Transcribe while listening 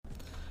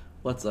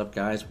What's up,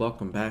 guys?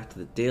 Welcome back to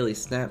the Daily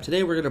Snap.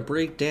 Today we're going to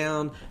break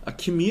down a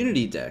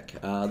community deck.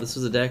 This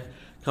was a deck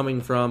coming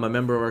from a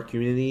member of our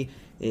community,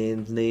 and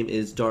his name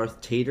is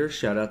Darth Tater.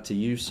 Shout out to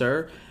you,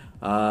 sir.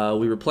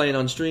 We were playing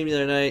on stream the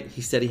other night.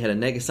 He said he had a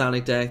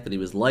Negasonic deck that he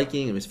was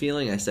liking and was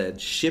feeling. I said,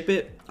 ship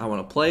it. I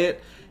want to play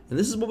it. And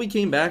this is what we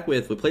came back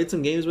with. We played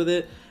some games with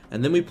it,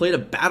 and then we played a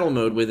battle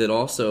mode with it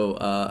also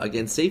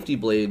against Safety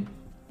Blade.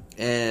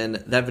 And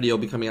that video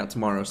will be coming out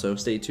tomorrow, so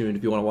stay tuned.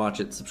 If you want to watch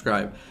it,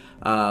 subscribe.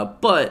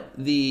 But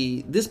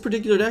this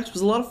particular deck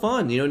was a lot of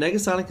fun. You know,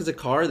 Negasonic is a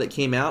card that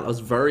came out. I was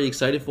very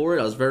excited for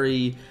it. I was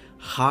very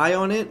high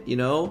on it, you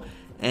know.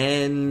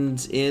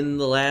 And in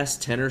the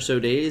last 10 or so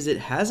days, it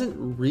hasn't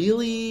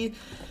really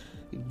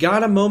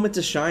got a moment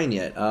to shine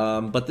yet.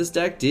 But this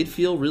deck did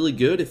feel really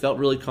good. It felt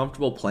really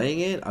comfortable playing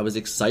it. I was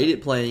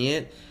excited playing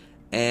it.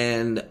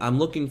 And I'm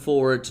looking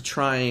forward to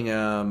trying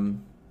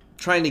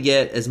to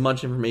get as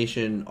much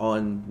information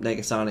on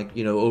Negasonic,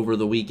 you know, over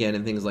the weekend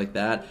and things like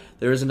that.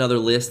 There is another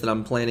list that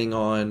I'm planning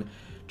on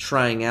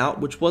trying out,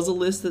 which was a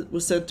list that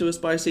was sent to us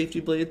by Safety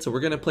Blade, so we're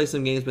going to play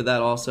some games with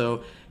that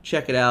also.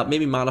 Check it out.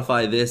 Maybe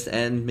modify this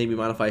and maybe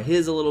modify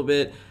his a little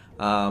bit.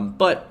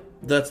 But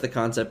that's the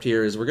concept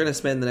here, is we're going to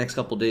spend the next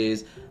couple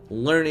days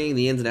learning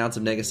the ins and outs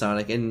of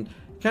Negasonic and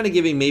kind of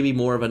giving maybe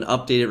more of an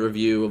updated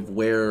review of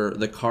where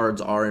the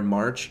cards are in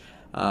March.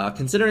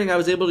 Considering I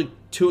was able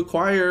to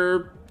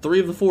acquire 3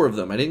 of the 4 of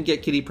them. I didn't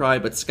get Kitty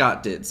Pryde, but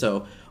Scott did.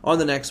 So on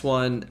the next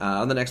one,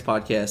 on the next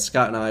podcast,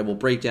 Scott and I will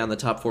break down the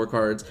top 4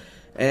 cards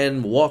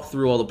and walk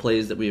through all the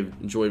plays that we've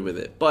enjoyed with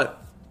it.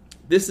 But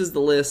this is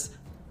the list.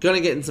 Gonna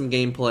get in some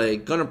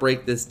gameplay. Gonna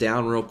break this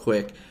down real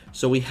quick.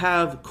 So we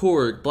have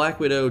Korg, Black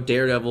Widow,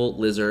 Daredevil,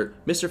 Lizard,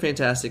 Mr.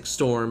 Fantastic,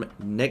 Storm,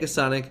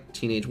 Negasonic,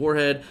 Teenage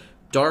Warhead,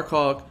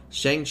 Darkhawk,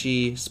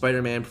 Shang-Chi,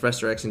 Spider-Man,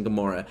 Professor X, and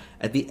Gamora.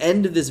 At the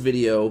end of this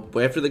video,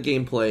 after the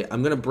gameplay,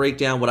 I'm going to break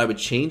down what I would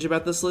change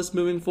about this list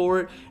moving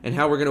forward and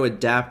how we're going to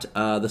adapt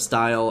the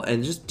style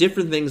and just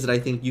different things that I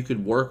think you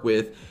could work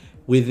with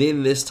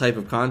within this type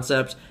of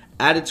concept.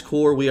 At its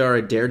core, we are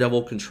a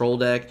Daredevil control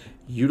deck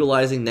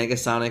utilizing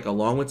Negasonic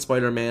along with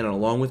Spider-Man and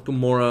along with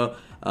Gamora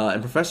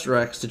and Professor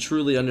X to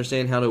truly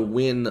understand how to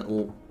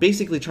win,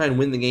 basically try and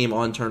win the game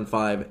on turn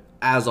 5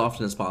 as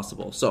often as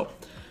possible. So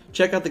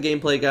check out the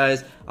gameplay,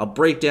 guys. I'll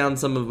break down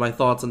some of my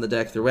thoughts on the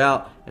deck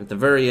throughout, and at the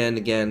very end,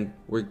 again,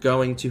 we're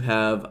going to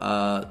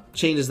have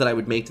changes that I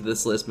would make to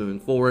this list moving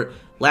forward.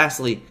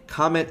 Lastly,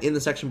 comment in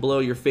the section below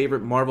your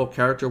favorite Marvel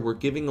character. We're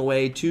giving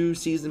away 2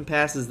 season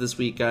passes this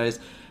week, guys.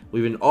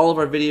 All of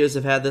our videos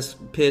have had this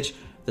pitch.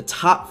 The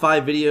top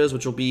 5 videos,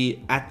 which will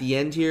be at the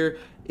end here,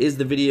 is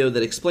the video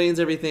that explains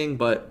everything,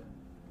 but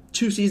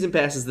 2 season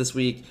passes this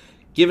week,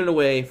 given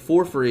away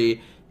for free.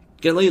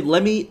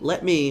 Let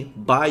me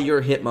buy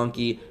your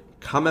Hitmonkey.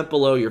 Comment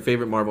below your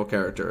favorite Marvel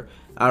character.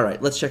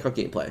 Alright, let's check out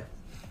gameplay.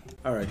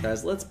 Alright,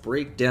 guys, let's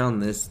break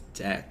down this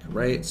deck,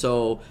 right?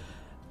 So,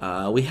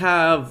 we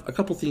have a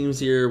couple themes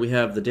here. We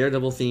have the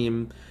Daredevil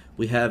theme.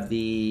 We have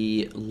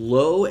the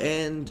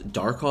low-end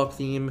Darkhawk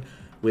theme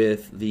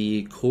with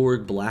the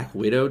Korg Black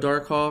Widow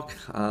Darkhawk,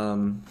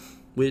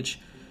 which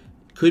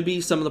could be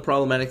some of the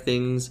problematic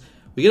things.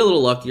 We get a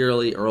little lucky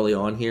early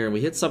on here, and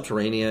we hit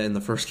Subterranea in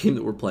the first game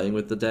that we're playing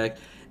with the deck.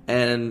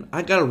 And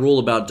I got a rule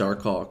about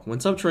Darkhawk. When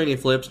Subterranea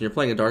flips and you're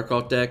playing a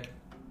Darkhawk deck,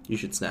 you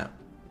should snap.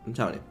 I'm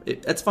telling you.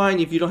 That's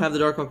fine if you don't have the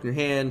Darkhawk in your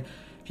hand.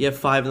 If you have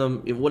 5 of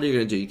them, what are you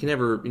going to do? You can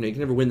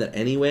never win that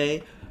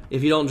anyway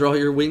if you don't draw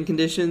your win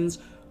conditions.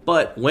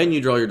 But when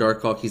you draw your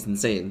Darkhawk, he's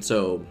insane.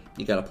 So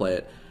you got to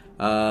play it.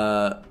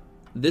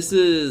 This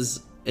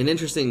is an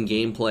interesting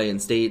gameplay in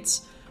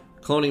states.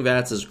 Cloning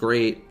Vats is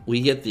great. We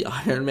get the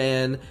Iron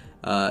Man.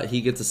 He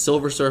gets a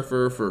Silver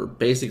Surfer for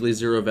basically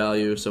 0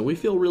 value, so we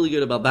feel really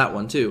good about that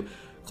one too.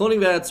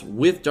 Cloning Vats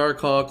with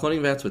Darkhawk,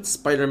 Cloning Vats with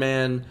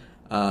Spider-Man,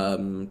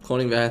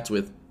 Cloning Vats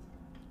with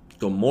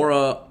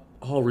Gamora,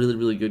 all really,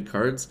 really good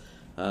cards.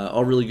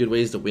 All really good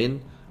ways to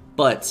win.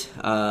 But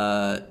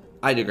I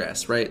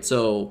digress, right?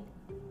 So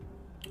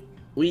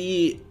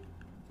we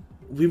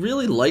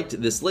really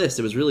liked this list.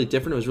 It was really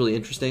different. It was really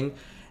interesting.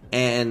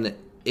 And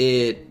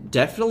it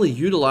definitely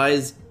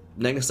utilized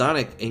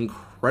Negasonic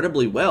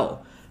incredibly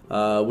well.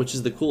 Which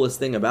is the coolest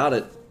thing about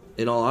it,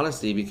 in all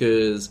honesty,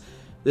 because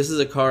this is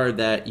a card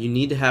that you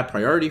need to have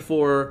priority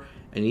for,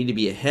 and you need to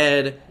be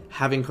ahead.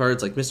 Having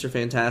cards like Mr.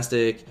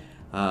 Fantastic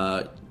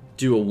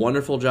do a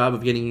wonderful job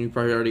of getting you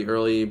priority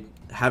early.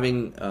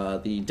 Having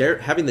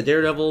the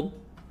Daredevil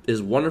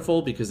is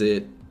wonderful because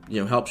it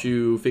helps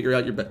you figure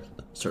out your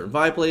certain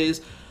 5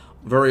 plays.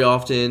 Very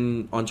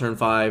often on turn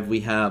 5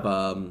 we have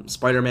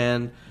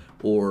Spider-Man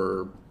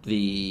or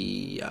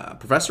the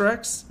Professor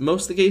X,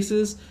 most of the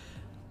cases.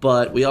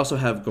 But we also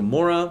have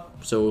Gamora,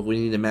 so if we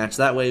need to match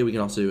that way, we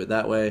can also do it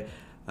that way.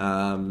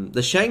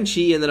 The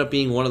Shang-Chi ended up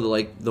being one of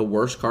the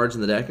worst cards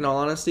in the deck, in all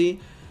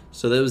honesty.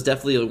 So that was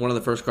definitely one of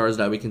the first cards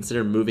that I would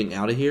consider moving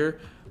out of here.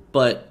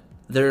 But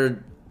there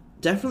are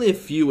definitely a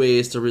few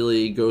ways to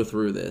really go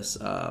through this.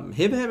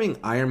 Him having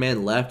Iron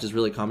Man left is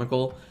really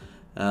comical.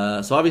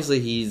 So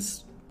obviously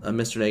he's a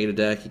Mr. Negative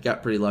deck. He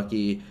got pretty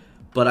lucky.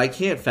 But I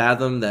can't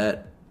fathom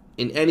that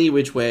in any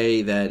which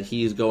way that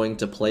he's going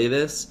to play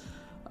this,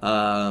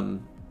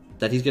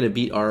 that he's going to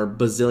beat our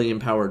bazillion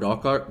power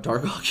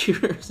Darkhawk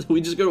here. So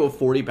we just go to a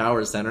 40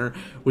 power center,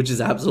 which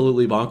is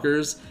absolutely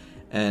bonkers.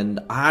 And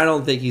I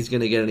don't think he's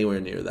going to get anywhere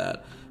near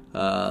that.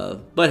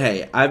 But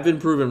hey, I've been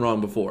proven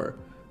wrong before.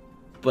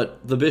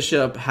 But the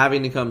bishop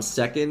having to come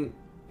second,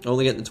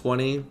 only getting the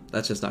 20,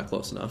 that's just not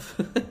close enough.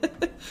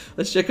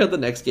 Let's check out the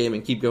next game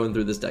and keep going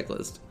through this deck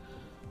list.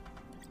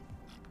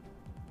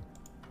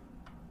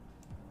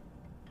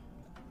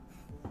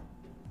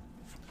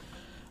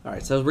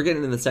 Alright, so as we're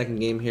getting into the second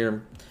game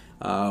here,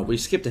 we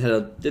skipped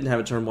ahead, didn't have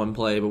a turn 1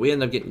 play, but we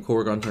ended up getting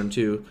Korg on turn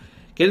 2.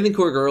 Getting the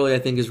Korg early, I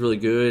think, is really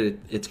good.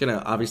 It's going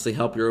to obviously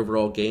help your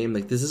overall game.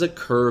 Like, this is a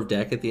curve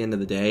deck at the end of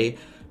the day,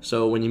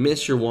 so when you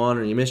miss your 1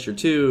 or you miss your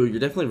 2, you're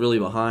definitely really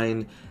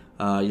behind.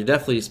 You're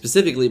definitely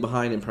specifically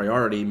behind in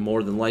priority,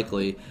 more than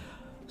likely.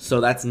 So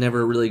that's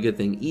never a really good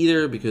thing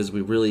either, because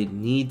we really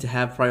need to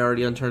have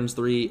priority on turns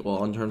 3, well,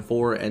 on turn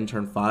 4 and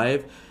turn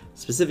 5,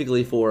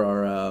 specifically for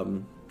our,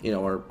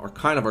 our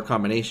kind of our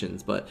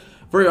combinations. But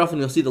very often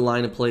you'll see the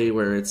line of play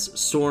where it's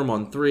Storm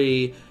on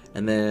 3,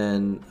 and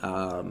then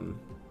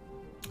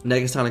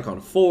Negasonic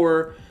on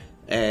 4,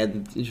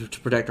 and to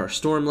protect our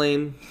Storm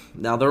lane.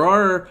 Now, there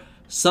are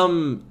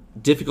some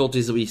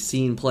difficulties that we've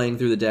seen playing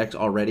through the deck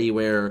already,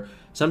 where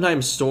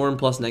sometimes Storm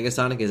plus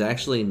Negasonic is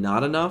actually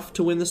not enough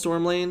to win the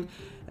Storm lane,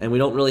 and we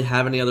don't really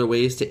have any other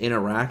ways to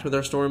interact with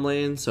our Storm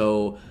lane,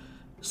 so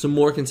some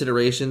more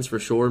considerations for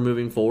sure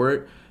moving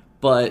forward.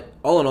 But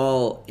all in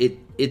all,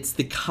 it's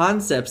the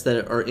concepts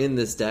that are in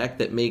this deck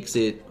that makes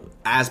it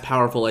as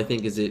powerful, I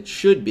think, as it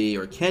should be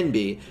or can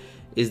be,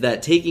 is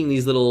that taking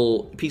these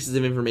little pieces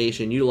of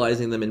information,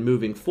 utilizing them, and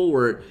moving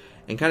forward,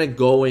 and kind of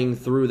going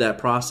through that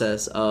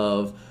process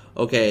of,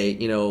 okay,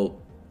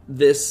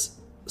 this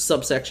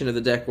subsection of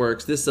the deck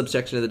works, this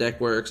subsection of the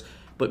deck works,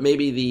 but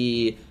maybe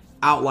the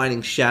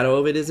outlining shadow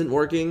of it isn't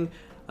working.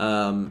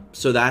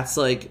 So that's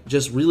like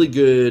just really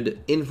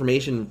good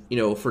information,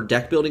 for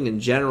deck building in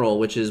general,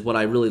 which is what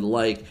I really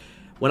like.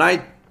 When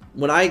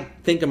I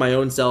think of my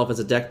own self as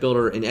a deck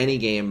builder in any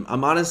game,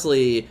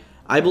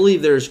 I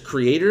believe there's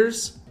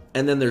creators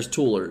and then there's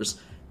toolers,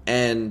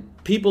 and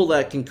people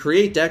that can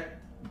create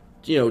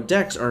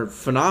decks are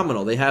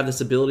phenomenal. They have this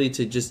ability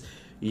to just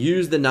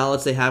use the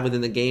knowledge they have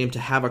within the game to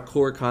have a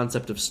core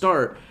concept of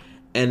start,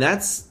 and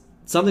that's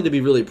something to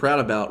be really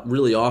proud about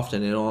really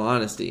often, in all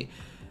honesty.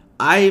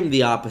 I am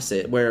the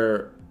opposite,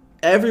 where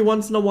every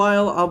once in a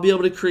while I'll be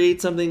able to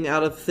create something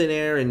out of thin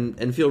air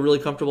and feel really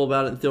comfortable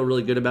about it and feel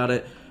really good about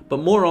it, but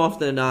more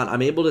often than not,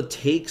 I'm able to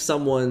take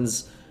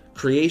someone's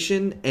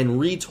creation and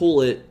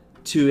retool it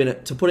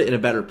to put it in a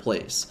better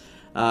place,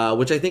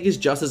 which I think is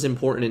just as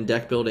important in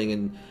deck building,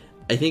 and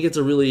I think it's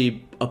a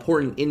really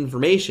important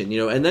information,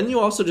 and then you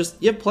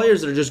have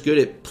players that are just good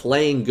at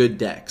playing good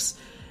decks,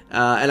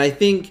 and I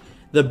think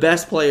the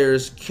best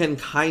players can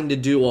kind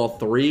of do all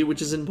three,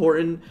 which is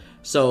important.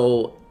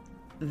 So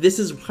this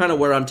is kind of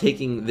where I'm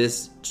taking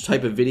this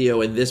type of video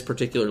in this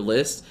particular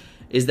list,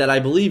 is that I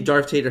believe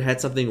Darth Tater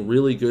had something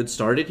really good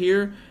started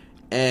here,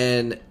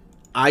 and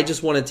I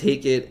just want to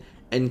take it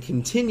and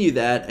continue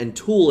that and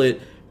tool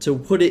it to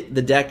put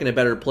the deck in a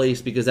better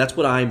place, because that's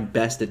what I'm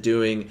best at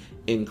doing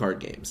in card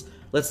games.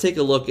 Let's take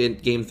a look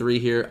at Game 3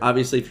 here.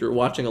 Obviously, if you're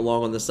watching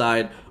along on the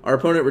side, our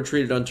opponent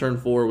retreated on turn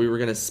 4. We were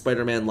going to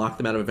Spider-Man lock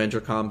them out of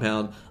Avenger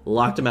Compound,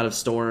 locked them out of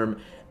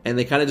Storm, and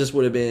they kind of just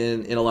would have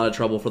been in a lot of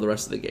trouble for the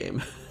rest of the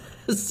game.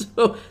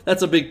 So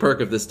that's a big perk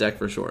of this deck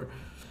for sure.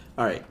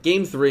 All right,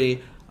 Game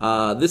 3.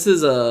 This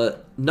is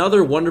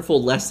another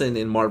wonderful lesson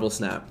in Marvel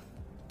Snap.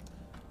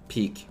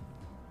 Peek.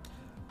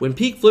 When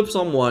Peek flips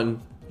on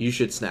 1, you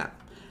should snap.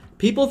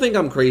 People think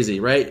I'm crazy,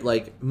 right?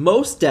 Like,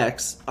 most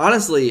decks,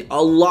 honestly,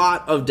 a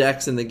lot of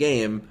decks in the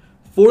game,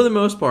 for the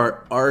most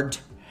part, are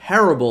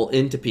terrible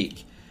into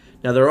Peek.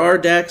 Now, there are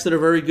decks that are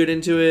very good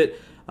into it.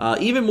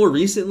 Even more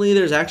recently,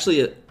 there's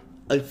actually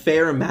a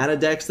fair amount of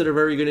decks that are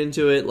very good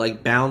into it.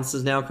 Like, Bounce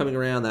is now coming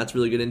around. That's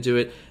really good into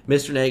it.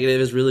 Mr. Negative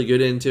is really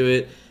good into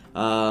it.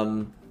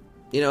 And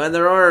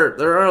there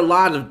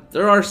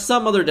are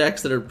some other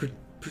decks that are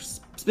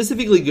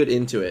specifically good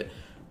into it.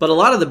 But a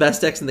lot of the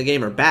best decks in the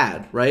game are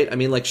bad, right? I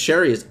mean, like,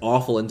 Sherry is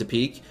awful into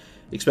Peek,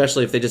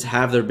 especially if they just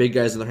have their big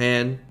guys in their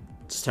hand.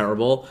 It's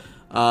terrible.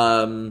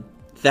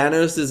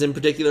 Thanos is, in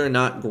particular,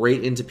 not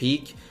great into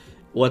Peek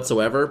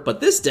whatsoever.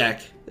 But this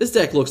deck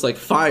looks like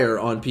fire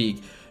on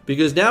Peek,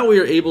 because now we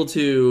are able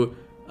to,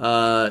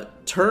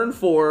 turn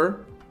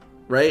 4,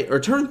 right? Or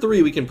turn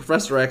 3, we can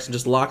Professor X and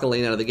just lock a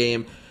lane out of the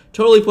game,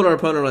 totally put our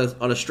opponent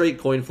on a straight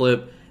coin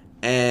flip,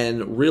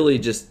 and really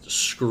just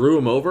screw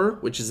him over,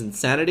 which is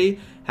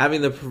insanity.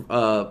 Having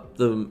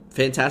the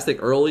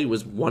fantastic early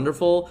was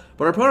wonderful,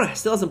 but our opponent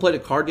still hasn't played a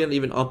card yet,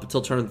 even up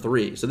until turn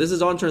 3. So this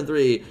is on turn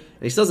 3, and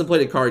he still hasn't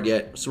played a card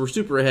yet, so we're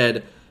super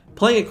ahead.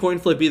 Playing a coin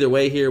flip either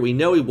way here. We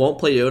know he won't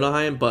play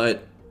Jotunheim,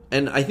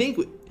 and I think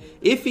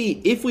if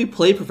we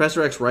play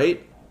Professor X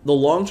right, the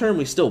long term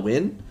we still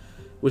win,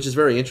 which is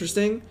very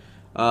interesting.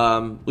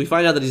 We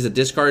find out that he's a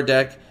discard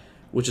deck,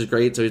 which is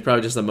great, so he's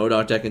probably just a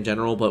MODOK deck in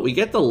general, but we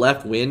get the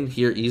left win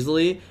here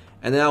easily,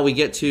 and now we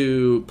get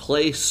to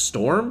play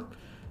Storm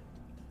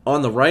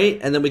on the right,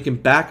 and then we can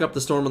back up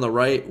the Storm on the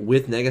right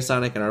with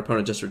Negasonic, and our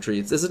opponent just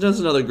retreats. This is just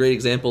another great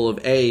example of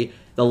A,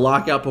 the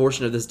lockout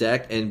portion of this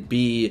deck, and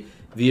B,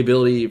 the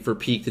ability for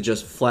Peak to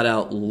just flat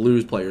out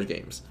lose players'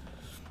 games.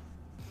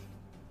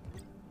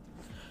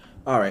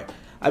 Alright,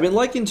 I've been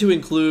liking to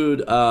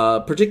include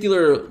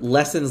particular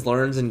lessons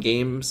learned in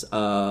games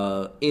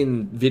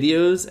in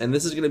videos, and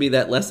this is going to be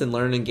that lesson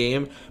learned in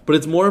game, but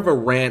it's more of a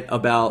rant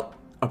about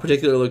a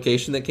particular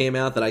location that came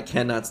out that I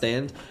cannot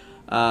stand,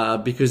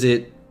 because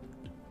it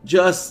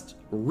just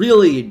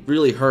really,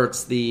 really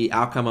hurts the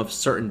outcome of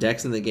certain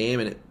decks in the game,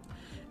 and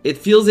it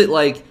feels it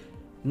like,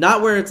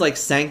 not where it's like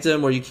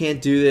Sanctum, where you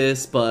can't do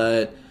this,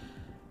 but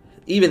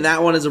even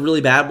that one is a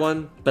really bad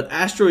one, but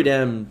Asteroid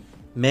M,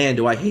 man,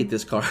 do I hate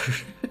this card.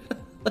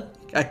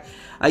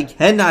 I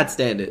cannot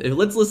stand it.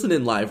 Let's listen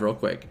in live real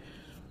quick.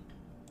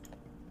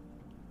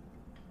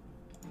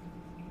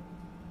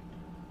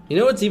 You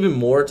know what's even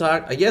more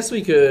talk? I guess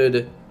we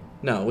could...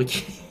 No, we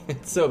can't.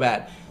 It's so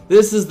bad.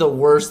 This is the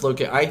worst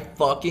location. I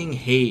fucking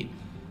hate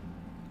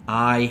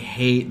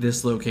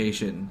this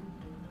location.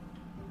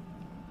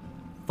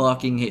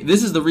 Fucking hate.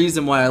 This is the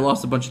reason why I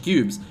lost a bunch of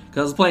cubes. Because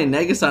I was playing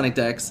Negasonic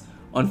decks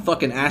on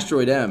fucking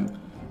Asteroid M.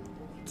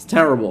 It's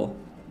terrible.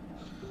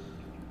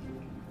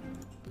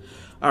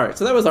 Alright,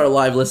 so that was our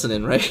live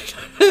listening, right?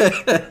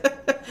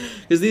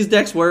 Because these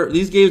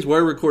games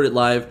were recorded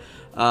live,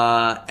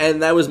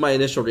 and that was my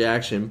initial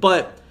reaction.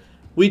 But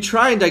we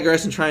try and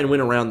digress and try and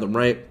win around them,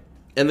 right?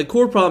 And the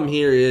core problem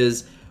here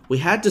is we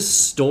had to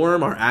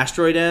storm our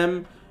Asteroid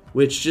M,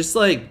 which just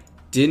like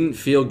didn't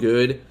feel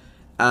good,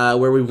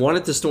 where we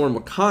wanted to storm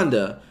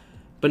Wakanda.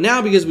 But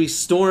now because we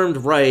stormed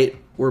right,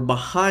 we're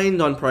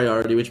behind on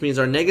priority, which means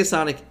our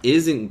Negasonic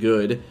isn't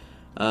good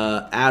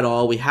at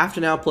all. We have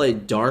to now play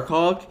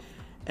Darkhawk,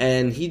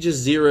 and he just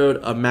zeroed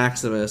a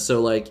Maximus,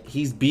 so like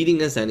he's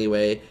beating us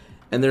anyway,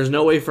 and there's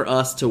no way for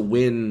us to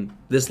win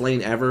this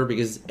lane ever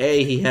because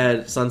A, he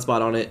had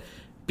Sunspot on it,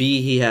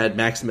 B, he had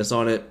Maximus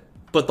on it.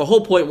 But the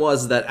whole point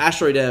was that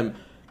Asteroid M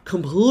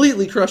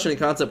completely crushed any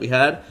concept we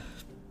had,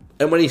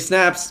 and when he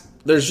snaps,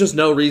 there's just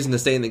no reason to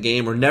stay in the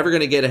game. We're never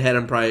going to get ahead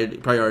on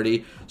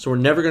priority, so we're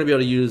never going to be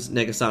able to use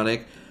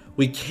Negasonic.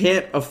 We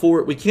can't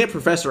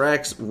Professor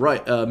X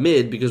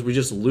mid because we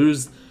just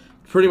lose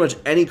pretty much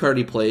any card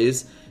he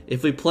plays.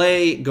 If we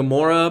play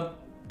Gamora,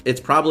 it's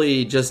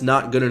probably just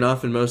not good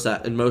enough in most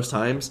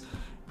times.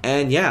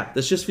 And yeah,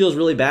 this just feels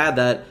really bad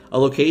that a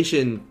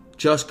location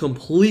just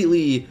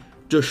completely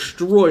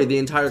destroyed the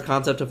entire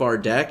concept of our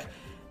deck,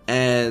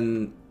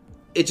 and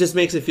it just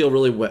makes it feel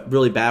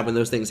really bad when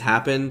those things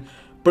happen.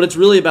 But it's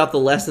really about the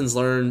lessons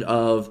learned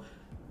of,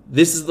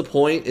 this is the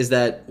point, is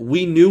that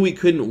we knew we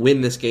couldn't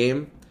win this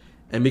game,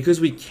 and because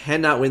we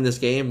cannot win this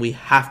game, we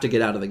have to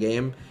get out of the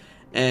game.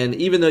 And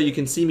even though you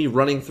can see me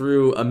running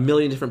through a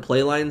million different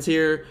play lines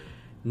here,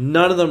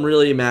 none of them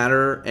really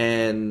matter,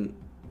 and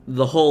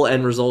the whole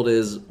end result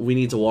is we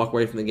need to walk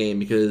away from the game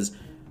because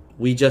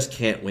we just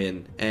can't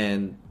win.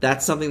 And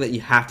that's something that you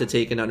have to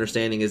take into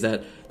understanding, is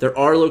that there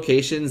are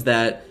locations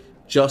that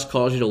just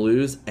cause you to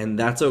lose, and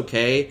that's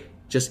okay.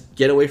 Just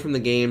get away from the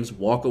games,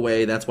 walk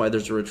away. That's why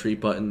there's a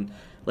retreat button.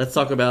 Let's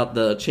talk about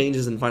the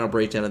changes and final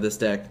breakdown of this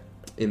deck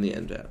in the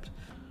end depth.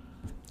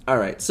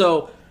 Alright,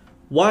 so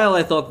while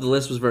I thought the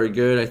list was very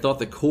good, I thought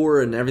the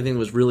core and everything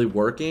was really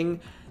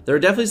working, there are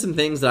definitely some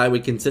things that I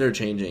would consider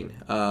changing.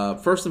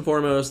 First and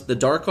foremost, the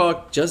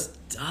Darkhawk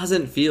just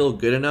doesn't feel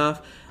good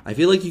enough. I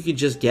feel like you can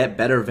just get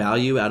better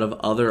value out of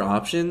other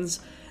options,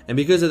 and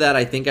because of that,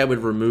 I think I would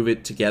remove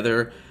it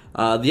together.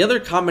 The other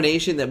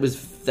combination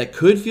that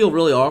could feel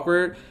really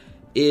awkward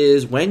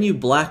is when you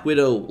Black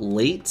Widow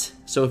late.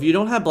 So if you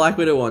don't have Black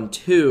Widow on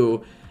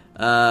 2,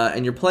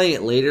 and you're playing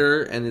it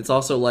later, and it's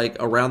also like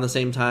around the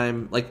same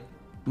time, like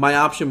my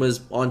option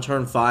was on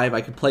turn 5,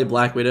 I could play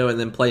Black Widow and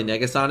then play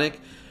Negasonic,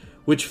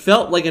 which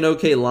felt like an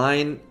okay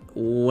line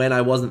when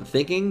I wasn't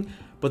thinking,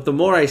 but the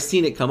more I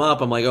seen it come up,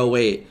 I'm like, oh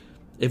wait,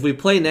 if we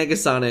play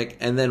Negasonic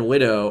and then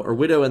Widow, or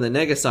Widow and then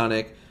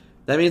Negasonic,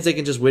 that means they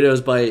can just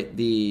Widows bite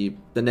the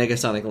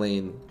Negasonic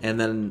lane, and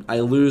then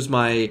I lose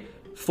my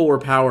 4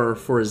 power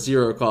for a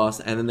 0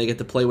 cost, and then they get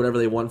to play whatever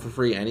they want for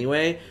free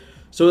anyway.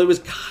 So it was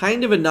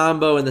kind of a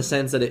nombo in the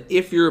sense that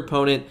if your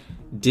opponent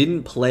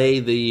didn't play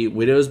the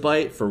Widow's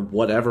Bite for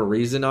whatever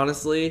reason,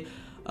 honestly,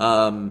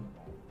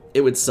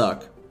 it would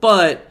suck.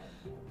 But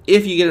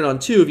if you get it on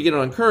 2, if you get it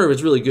on curve,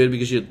 it's really good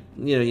because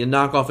you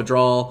knock off a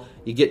draw,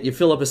 you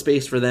fill up a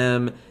space for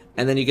them,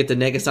 and then you get the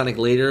Negasonic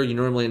later. You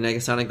normally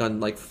Negasonic on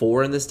like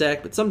 4 in this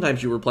deck, but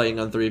sometimes you were playing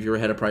on 3 if you were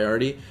ahead of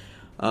priority.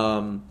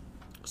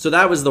 So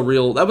that was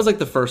like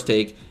the first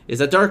take, is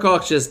that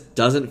Darkhawk just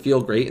doesn't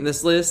feel great in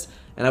this list,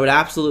 and I would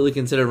absolutely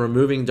consider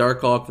removing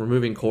Darkhawk,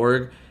 removing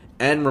Korg,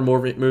 and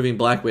removing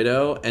Black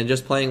Widow, and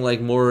just playing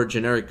like more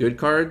generic good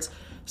cards.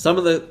 Some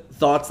of the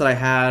thoughts that I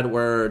had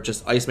were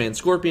just Iceman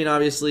Scorpion,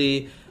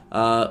 obviously,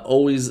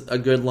 always a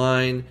good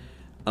line.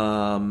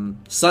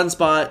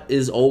 Sunspot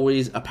is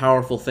always a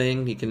powerful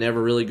thing. You can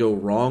never really go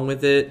wrong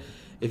with it.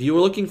 If you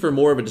were looking for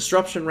more of a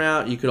disruption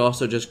route, you could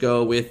also just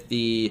go with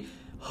the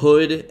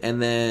Hood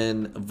and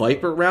then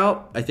Viper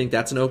route. I think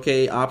that's an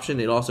okay option.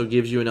 It also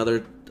gives you another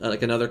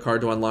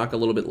card to unlock a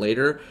little bit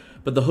later.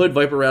 But the Hood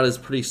Viper route is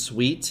pretty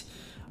sweet.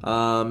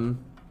 And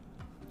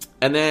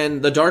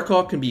then the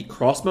Darkhawk can be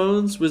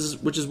Crossbones,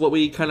 which is what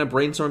we kind of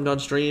brainstormed on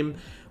stream,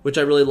 which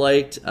I really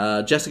liked.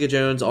 Jessica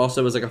Jones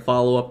also is like a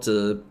follow-up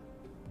to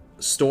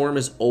Storm,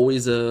 is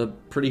always a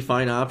pretty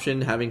fine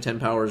option. Having 10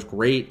 power is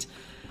great.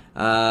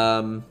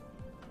 So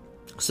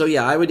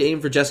yeah, I would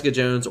aim for Jessica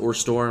Jones or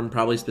Storm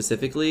probably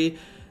specifically.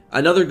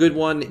 Another good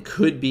one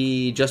could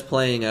be just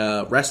playing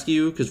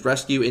Rescue, because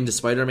Rescue into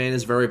Spider-Man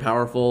is very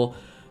powerful.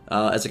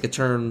 As like a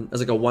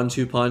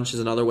 1-2 punch is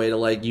another way to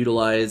like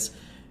utilize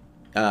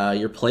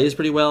your plays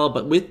pretty well.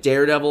 But with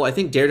Daredevil, I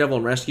think Daredevil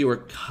and Rescue are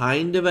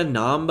kind of a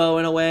nombo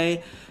in a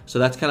way. So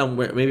that's kind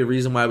of maybe a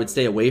reason why I would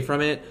stay away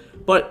from it.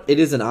 But it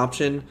is an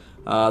option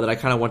that I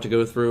kind of want to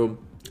go through.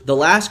 The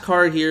last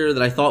card here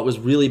that I thought was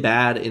really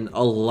bad in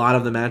a lot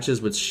of the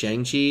matches was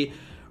Shang-Chi.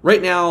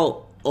 Right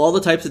now, all the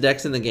types of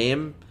decks in the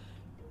game,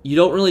 you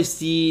don't really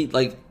see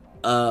like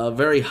a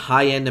very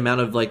high-end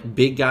amount of like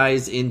big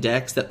guys in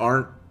decks that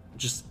aren't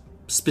just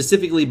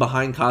specifically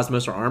behind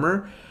Cosmos or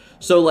Armor.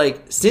 So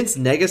like, since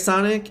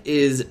Negasonic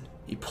is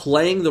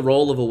playing the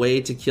role of a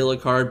way to kill a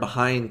card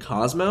behind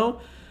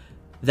Cosmo,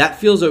 that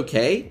feels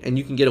okay, and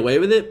you can get away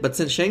with it. But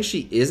since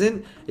Shang-Chi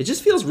isn't, it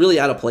just feels really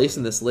out of place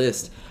in this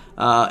list.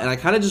 And I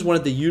kind of just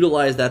wanted to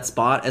utilize that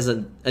spot as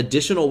an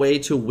additional way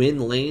to win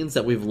lanes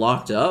that we've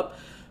locked up.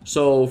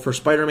 So for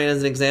Spider-Man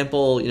as an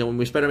example, when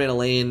we Spider-Man a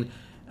lane,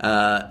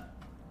 on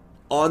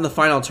the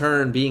final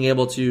turn, being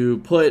able to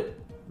play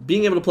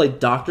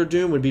Doctor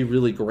Doom would be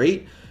really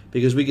great,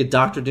 because we could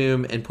Doctor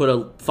Doom and put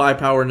a 5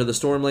 power into the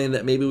Storm lane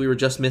that maybe we were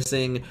just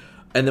missing,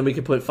 and then we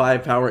could put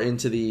 5 power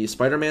into the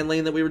Spider-Man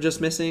lane that we were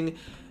just missing.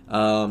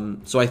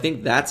 So I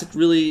think that's a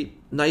really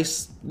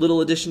nice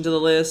little addition to the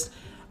list.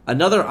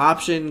 Another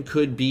option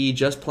could be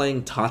just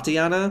playing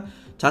Tatiana.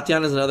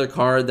 Tatiana is another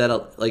card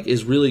that like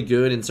is really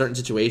good in certain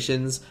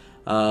situations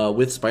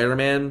with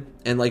Spider-Man,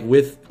 and like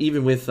with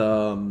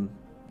Negasonic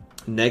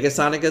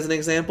as an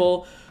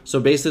example. So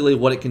basically,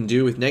 what it can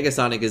do with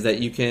Negasonic is that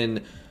you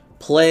can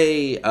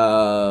play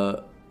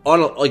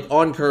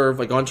on curve,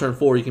 like on turn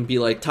 4, you can be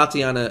like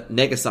Tatiana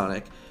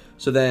Negasonic.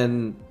 So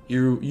then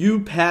you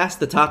pass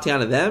the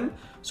Tatiana them,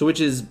 so which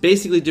is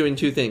basically doing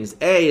two things.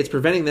 A, it's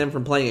preventing them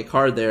from playing a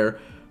card there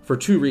for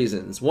two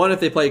reasons. One, if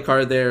they play a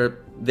card there,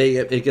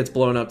 it gets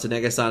blown up to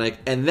Negasonic,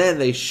 and then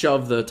they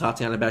shove the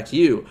Tatiana back to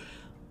you.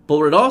 But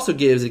what it also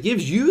gives, it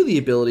gives you the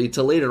ability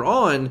to later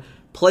on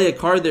play a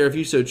card there if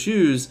you so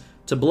choose,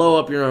 to blow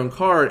up your own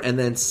card and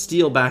then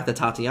steal back the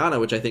Tatiana,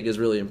 which I think is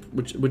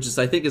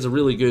I think is a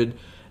really good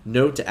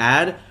note to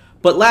add.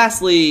 But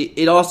lastly,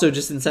 it also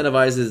just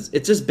incentivizes.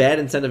 It's just bad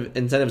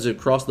incentives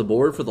across the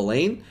board for the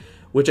lane,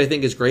 which I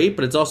think is great.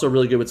 But it's also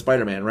really good with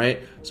Spider-Man,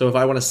 right? So if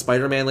I want to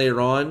Spider-Man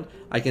later on,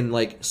 I can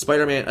like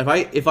Spider-Man.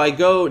 If I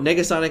go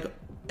Negasonic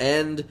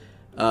and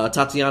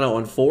Tatiana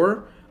on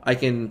 4, I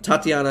can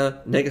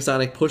Tatiana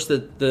Negasonic, push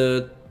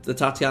the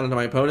Tatiana to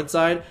my opponent's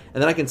side,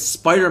 and then I can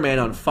Spider-Man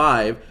on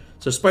 5.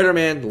 So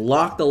Spider-Man,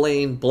 lock the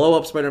lane, blow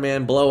up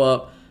Spider-Man, blow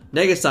up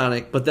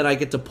Negasonic, but then I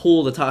get to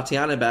pull the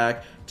Tatiana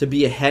back to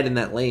be ahead in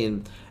that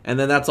lane. And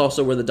then that's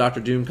also where the Doctor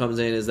Doom comes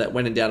in, is that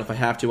when in doubt, if I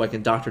have to, I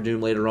can Doctor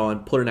Doom later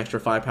on, put an extra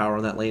 5 power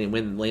on that lane and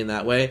win the lane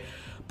that way.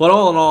 But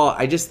all in all,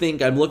 I just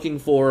think I'm looking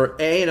for,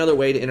 A, another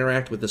way to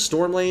interact with the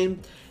Storm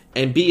lane,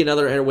 and B,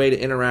 another way to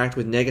interact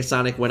with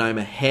Negasonic when I'm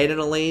ahead in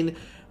a lane,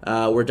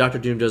 where Doctor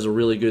Doom does a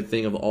really good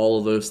thing of all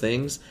of those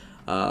things.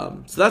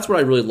 So that's what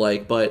I really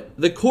like. But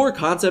the core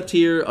concept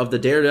here of the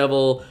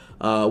Daredevil,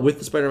 with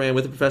the Spider-Man,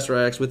 with the Professor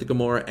X, with the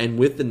Gamora, and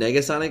with the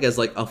Negasonic as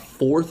like a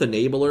fourth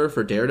enabler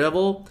for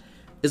Daredevil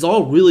is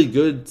all really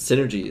good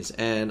synergies.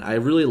 And I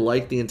really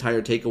like the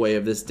entire takeaway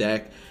of this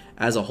deck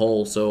as a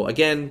whole. So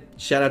again,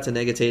 shout out to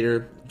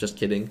Negatator. Just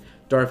kidding.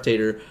 Darth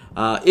Tater.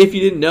 If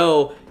you didn't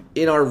know,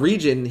 in our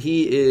region,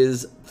 he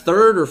is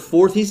 3rd or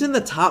 4th. He's in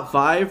the top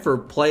 5 for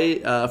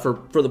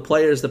the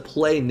players that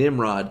play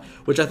Nimrod,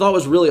 which I thought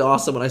was really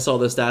awesome when I saw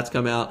the stats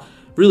come out.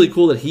 Really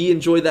cool that he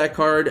enjoyed that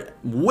card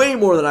way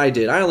more than I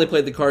did. I only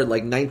played the card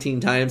like 19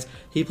 times.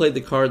 He played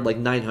the card like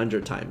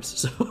 900 times.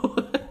 So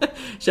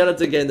shout out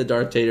to, again, the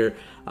Darth Tater.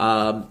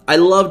 I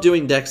love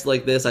doing decks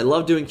like this. I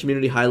love doing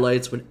community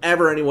highlights.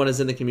 Whenever anyone is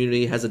in the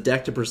community, has a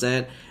deck to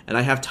present, and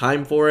I have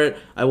time for it,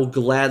 I will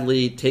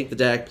gladly take the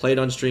deck, play it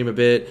on stream a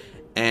bit,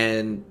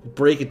 and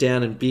break it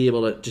down and be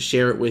able to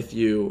share it with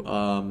you,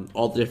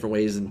 all the different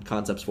ways and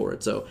concepts for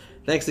it. So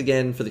thanks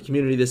again for the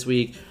community this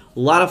week. A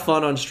lot of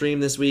fun on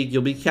stream this week.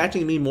 You'll be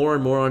catching me more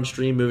and more on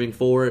stream moving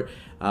forward.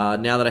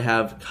 Now that I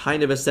have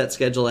kind of a set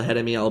schedule ahead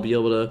of me, I'll be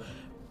able to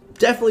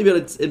definitely be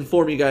able to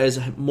inform you guys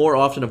more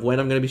often of when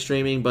I'm going to be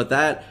streaming. But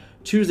that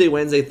Tuesday,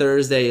 Wednesday,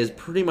 Thursday is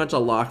pretty much a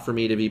lock for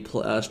me to be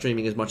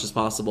streaming as much as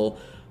possible.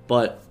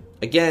 But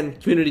again,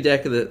 community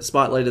deck of the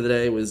spotlight of the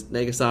day was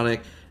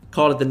Negasonic.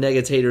 Called it the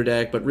Negatator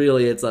deck, but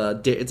really it's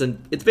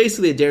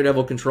basically a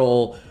Daredevil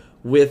control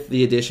with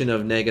the addition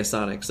of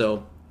Negasonic.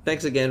 So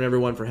thanks again,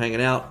 everyone, for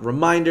hanging out.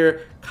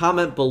 Reminder,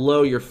 comment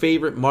below your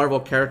favorite Marvel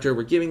character.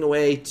 We're giving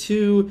away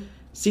 2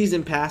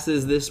 season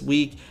passes this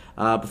week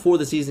before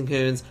the season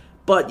ends.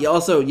 But you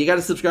got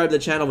to subscribe to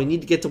the channel. We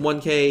need to get to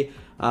 1K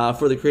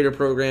for the creator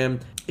program.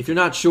 If you're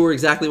not sure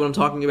exactly what I'm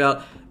talking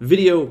about,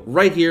 video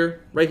right here.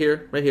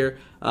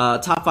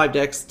 Top 5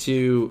 decks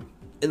to,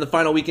 in the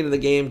final weekend of the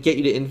game, get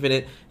you to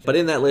Infinite. But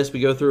in that list, we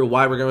go through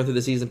why we're going through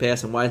the season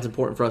pass and why it's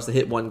important for us to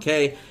hit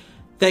 1K.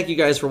 Thank you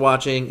guys for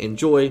watching.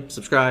 Enjoy,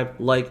 subscribe,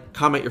 like,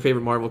 comment your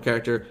favorite Marvel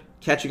character.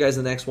 Catch you guys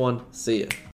in the next one. See ya.